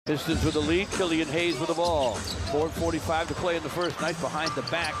Pistons with the lead. Killian Hayes with the ball. 4:45 to play in the first. Nice behind the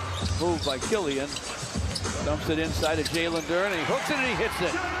back move by Killian. Dumps it inside of Jalen Duren. He hooks it and he hits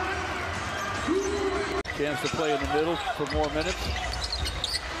it. Chance to play in the middle for more minutes.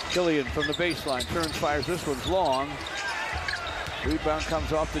 Killian from the baseline. Turns, fires. This one's long. Rebound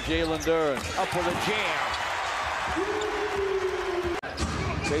comes off to Jalen Duren. Up with a jam.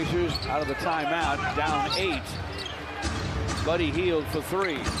 Pacers out of the timeout. Down 8. Buddy Hield for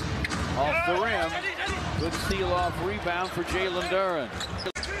 3. Off the rim. Good seal-off rebound for Jalen Duren.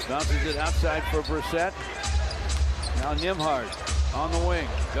 Bounces it outside for Brissett. Now Nembhard on the wing.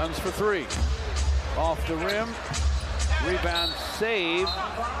 Guns for 3. Off the rim. Rebound saved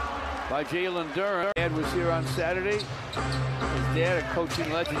by Jalen Duren. Dad was here on Saturday. His dad, a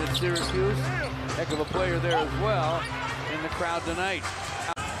coaching legend at Syracuse. Heck of a player there as well in the crowd tonight.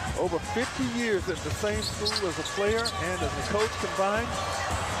 Over 50 years at the same school as a player and as a coach combined.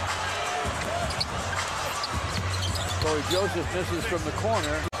 Corey Joseph misses from the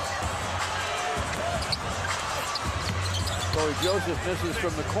corner. Corey Joseph misses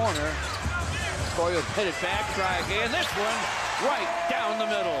from the corner. Corey will hit it back, try again. This one right down the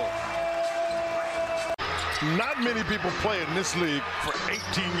middle. Not many people play in this league for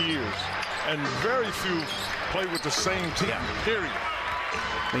 18 years, and very few play with the same team, period.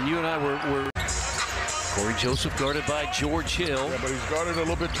 And you and I were Corey Joseph guarded by George Hill. Yeah, but he's guarded a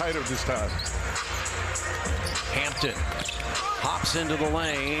little bit tighter this time. Hampton hops into the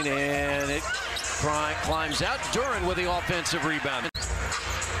lane, and it climbs out. Duren with the offensive rebound.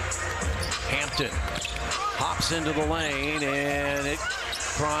 Hampton hops into the lane, and it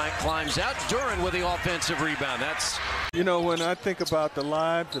climbs out. Duren with the offensive rebound. That's... You know, when I think about the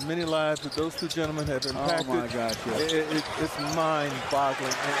lives, the many lives that those two gentlemen have impacted, oh my gosh, yes. It's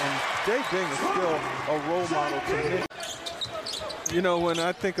mind-boggling. And Jay Bing is still a role model to me. You know, when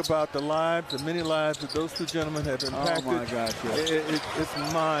I think about the lives, the many lives that those two gentlemen have impacted, oh my gosh, yes.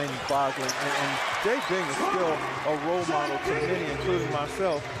 It's mind-boggling. And Jay Bing is still a role model to many, including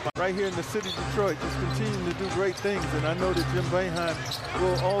myself. Right here in the city of Detroit, just continuing to do great things. And I know that Jim Boeheim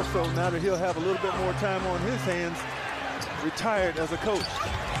will also, now that he'll have a little bit more time on his hands, retired as a coach.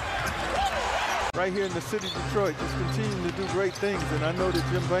 Right here in the city of Detroit, just continuing to do great things. And I know that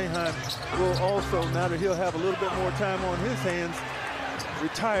Jim Boeheim will also, now that he'll have a little bit more time on his hands,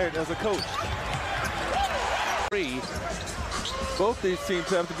 retired as a coach. Both these teams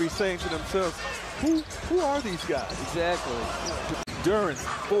have to be saying to themselves, who are these guys? Exactly. Duren,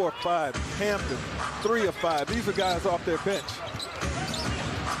 4 of 5. Hampton, 3 of 5. These are guys off their bench.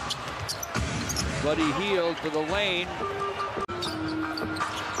 Buddy Hield to the lane.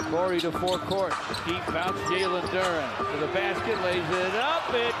 Corey to forecourt. Deep bounce, Jalen Duren to the basket, lays it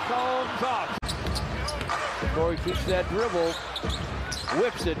up, it comes off. Corey keeps that dribble,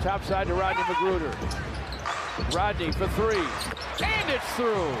 whips it topside to Rodney Magruder. Rodney for 3, and it's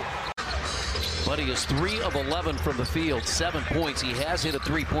through. Buddy is 3 of 11 from the field, 7 points. He has hit a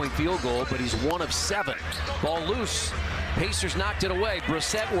 3-point field goal, but he's 1 of 7. Ball loose. Pacers knocked it away.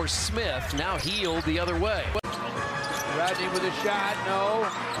 Brissett or Smith, now Hield the other way. Rodney with a shot, no.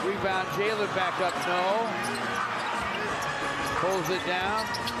 Rebound, Jalen back up, no. Pulls it down,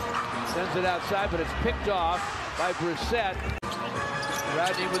 sends it outside, but it's picked off by Brissett.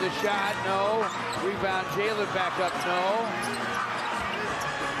 Rodney with a shot, no. Rebound, Jalen back up, no.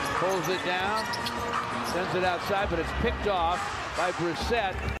 Pulls it down, sends it outside, but it's picked off by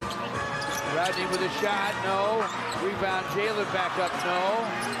Brissett. Rodney with a shot, no. Rebound, Jalen back up, no.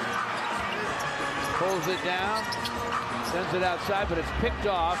 Pulls it down, sends it outside, but it's picked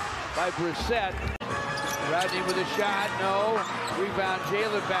off by Brissett. Rodney with a shot, no. Rebound,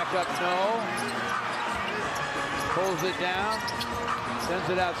 Jalen back up, no. Pulls it down, sends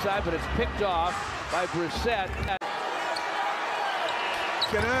it outside, but it's picked off by Brissett.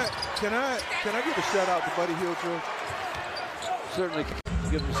 Can I give a shout out to Buddy Hield, George? Certainly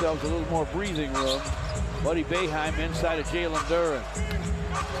give themselves a little more breathing room. Buddy Boeheim inside of Jalen Duren.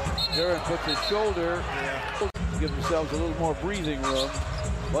 Duren puts his shoulder. Give themselves a little more breathing room.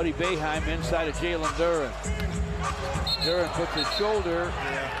 Buddy Boeheim inside of Jalen Duren. Duren puts his shoulder.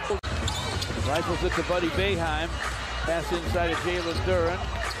 Rifles it to Buddy Boeheim. Pass inside of Jalen Duren.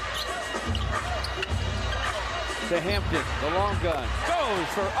 To Hampton, the long gun. Goes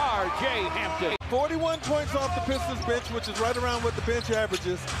for R.J. Hampton. 41 points off the Pistons bench, which is right around what the bench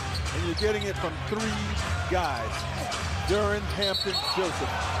averages. And you're getting it from 3 guys. Duren, Hampton, Joseph.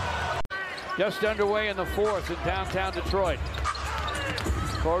 Just underway in the 4th in downtown Detroit.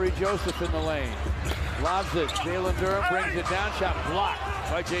 Corey Joseph in the lane. Lobs it. Jalen Duren brings it down. Shot blocked.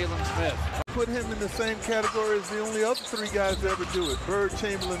 by Jalen Smith. Put him in the same category as the only other three guys to ever do it, Bird,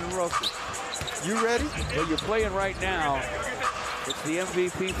 Chamberlain, and Russell. You ready? Well, you're playing right now. It's the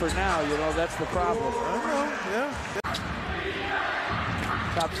MVP for now. You know, that's the problem. I know, yeah.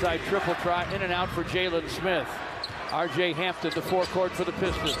 Topside triple try, in and out for Jalen Smith. R.J. Hampton to forecourt for the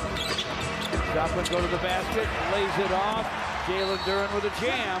Pistons. Joplin go to the basket, lays it off. Jalen Duren with a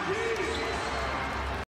jam.